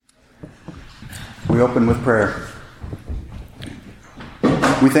We open with prayer.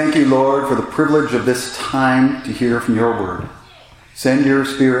 We thank you, Lord, for the privilege of this time to hear from your word. Send your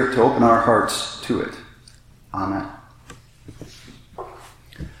Spirit to open our hearts to it. Amen.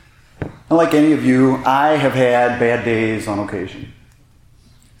 Unlike any of you, I have had bad days on occasion.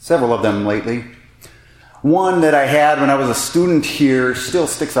 Several of them lately. One that I had when I was a student here still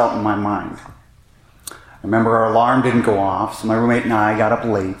sticks out in my mind. I remember our alarm didn't go off, so my roommate and I got up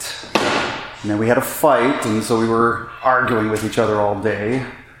late. And then we had a fight, and so we were arguing with each other all day.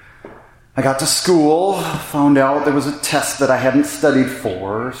 I got to school, found out there was a test that I hadn't studied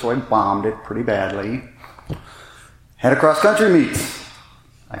for, so I bombed it pretty badly. Had a cross-country meet.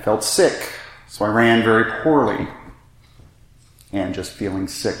 I felt sick, so I ran very poorly. And just feeling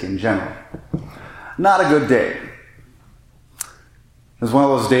sick in general. Not a good day. It was one of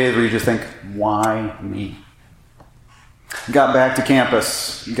those days where you just think, why me? Got back to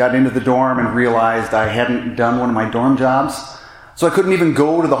campus, got into the dorm and realized I hadn't done one of my dorm jobs, so I couldn't even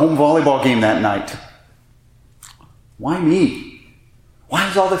go to the home volleyball game that night. Why me? Why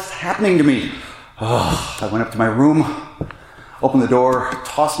is all this happening to me? I went up to my room, opened the door,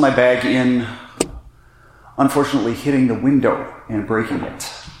 tossed my bag in, unfortunately hitting the window and breaking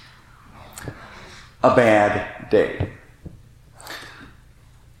it. A bad day.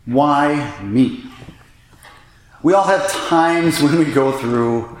 Why me? We all have times when we go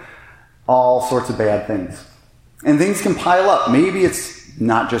through all sorts of bad things. And things can pile up. Maybe it's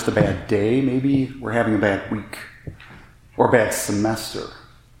not just a bad day. Maybe we're having a bad week. Or a bad semester.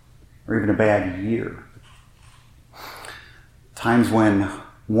 Or even a bad year. Times when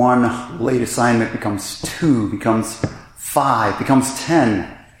one late assignment becomes 2, becomes 5, becomes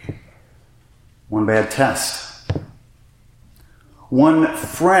 10. One bad test. One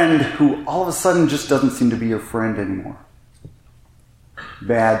friend who all of a sudden just doesn't seem to be your friend anymore.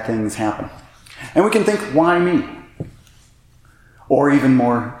 Bad things happen. And we can think, why me? Or even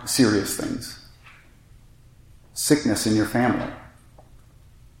more serious things. Sickness in your family.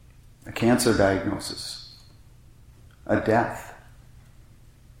 A cancer diagnosis. A death.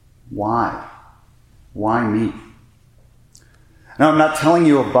 Why? Why me? Now, I'm not telling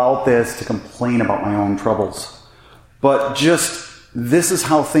you about this to complain about my own troubles, but just this is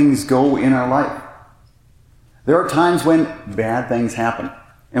how things go in our life. There are times when bad things happen,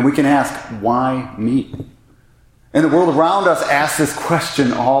 and we can ask, why me? And the world around us asks this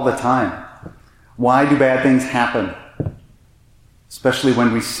question all the time. Why do bad things happen? Especially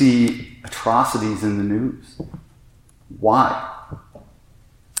when we see atrocities in the news. Why?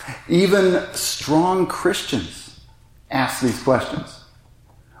 Even strong Christians ask these questions.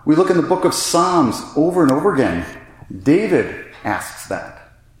 We look in the book of Psalms over and over again. David asks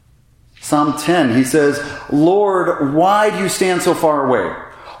that. Psalm 10, he says, Lord, why do you stand so far away?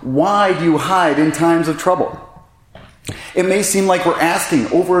 Why do you hide in times of trouble? It may seem like we're asking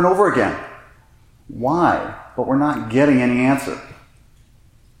over and over again, why? But we're not getting any answer.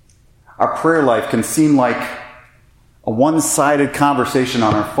 Our prayer life can seem like a one-sided conversation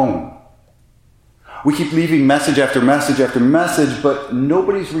on our phone. We keep leaving message after message after message, but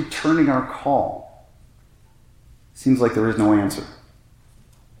nobody's returning our call. Seems like there is no answer.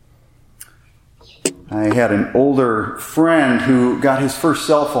 I had an older friend who got his first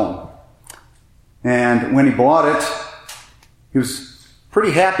cell phone. And when he bought it, he was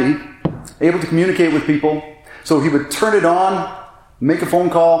pretty happy, able to communicate with people. So he would turn it on, make a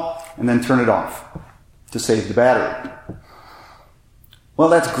phone call, and then turn it off to save the battery. Well,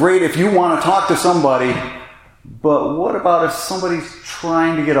 that's great if you want to talk to somebody, but what about if somebody's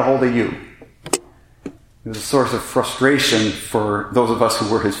trying to get a hold of you? It was a source of frustration for those of us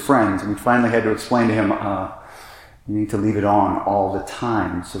who were his friends. And we finally had to explain to him, you need to leave it on all the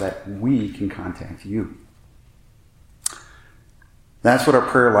time so that we can contact you. That's what our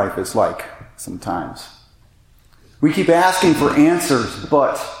prayer life is like sometimes. We keep asking for answers,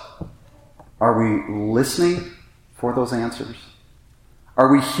 but are we listening for those answers?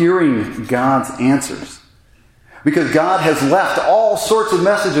 Are we hearing God's answers? Because God has left all sorts of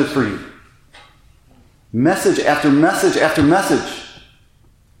messages for you. Message after message after message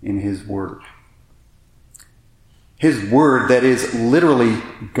in His Word. His Word that is literally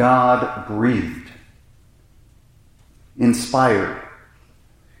God-breathed, inspired.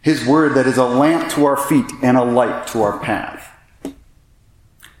 His Word that is a lamp to our feet and a light to our path.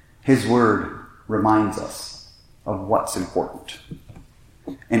 His Word reminds us of what's important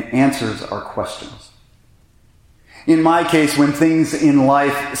and answers our questions. In my case, when things in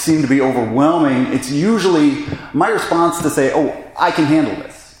life seem to be overwhelming, it's usually my response to say, I can handle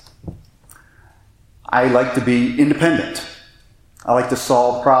this. I like to be independent. I like to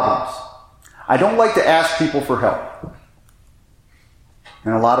solve problems. I don't like to ask people for help.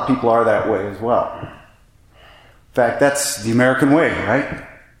 And a lot of people are that way as well. In fact, that's the American way, right?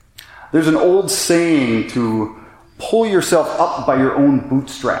 There's an old saying to pull yourself up by your own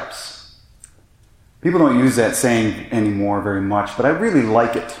bootstraps. People don't use that saying anymore very much, but I really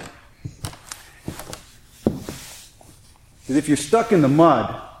like it. Because if you're stuck in the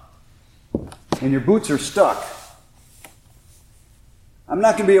mud and your boots are stuck, I'm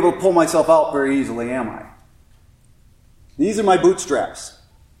not going to be able to pull myself out very easily, am I? These are my bootstraps.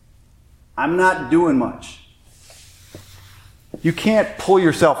 I'm not doing much. You can't pull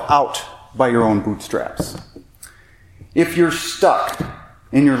yourself out by your own bootstraps. If you're stuck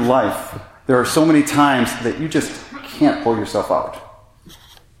in your life, there are so many times that you just can't pull yourself out.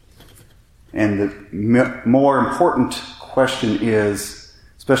 And the more important question is,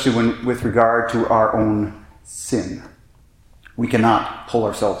 especially with regard to our own sin, we cannot pull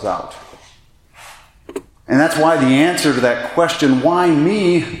ourselves out. And that's why the answer to that question, why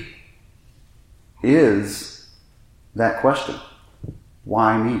me, is that question.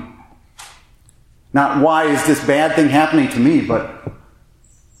 Why me? Not why is this bad thing happening to me, but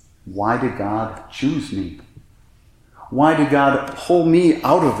why did God choose me? Why did God pull me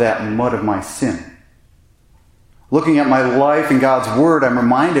out of that mud of my sin? Looking at my life in God's Word, I'm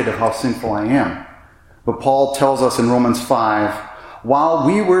reminded of how sinful I am. But Paul tells us in Romans 5, while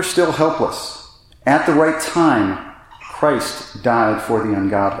we were still helpless, at the right time, Christ died for the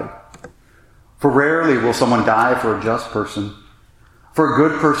ungodly. For rarely will someone die for a just person. For a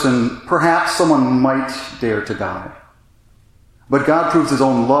good person, perhaps someone might dare to die. But God proves his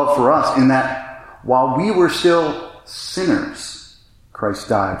own love for us in that while we were still sinners, Christ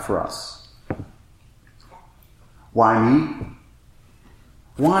died for us. Why me?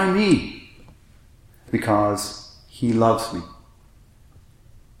 Why me? Because he loves me.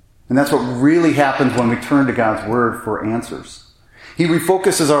 And that's what really happens when we turn to God's Word for answers. He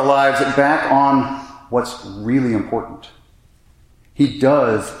refocuses our lives back on what's really important. He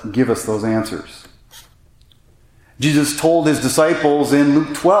does give us those answers. Jesus told his disciples in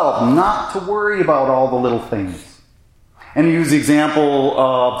Luke 12 not to worry about all the little things. And he used the example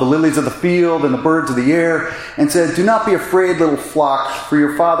of the lilies of the field and the birds of the air and said, do not be afraid, little flock, for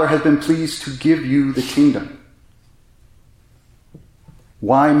your Father has been pleased to give you the kingdom.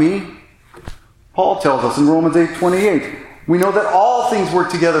 Why me? Paul tells us in Romans 8:28, we know that all things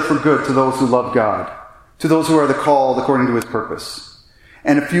work together for good to those who love God, to those who are the called according to his purpose.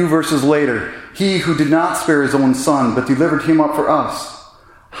 And a few verses later, he who did not spare his own son, but delivered him up for us,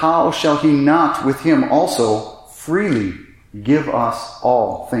 how shall he not with him also freely give us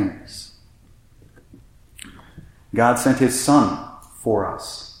all things? God sent his Son for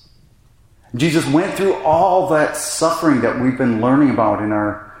us. Jesus went through all that suffering that we've been learning about in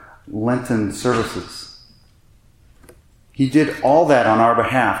our Lenten services. He did all that on our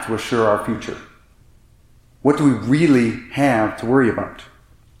behalf to assure our future. What do we really have to worry about?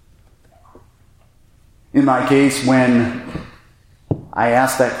 In my case, when I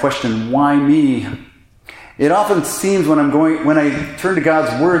ask that question, why me? It often seems when I turn to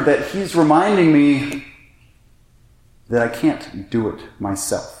God's Word that he's reminding me that I can't do it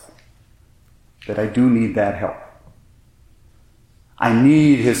myself. That I do need that help. I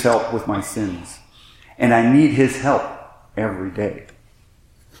need his help with my sins. And I need his help every day.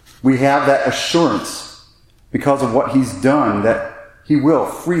 We have that assurance because of what he's done that he will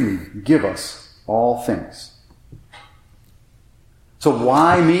freely give us all things. So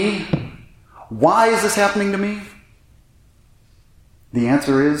why me? Why is this happening to me? The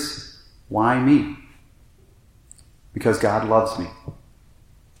answer is, why me? Because God loves me.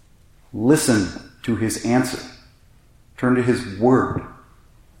 Listen to his answer. Turn to his Word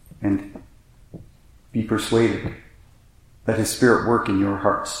and be persuaded. Let his Spirit work in your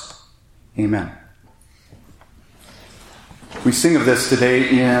hearts. Amen. We sing of this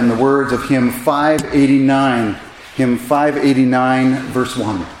today in the words of hymn 589. Hymn 589, verse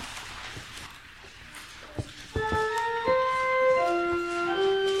 1.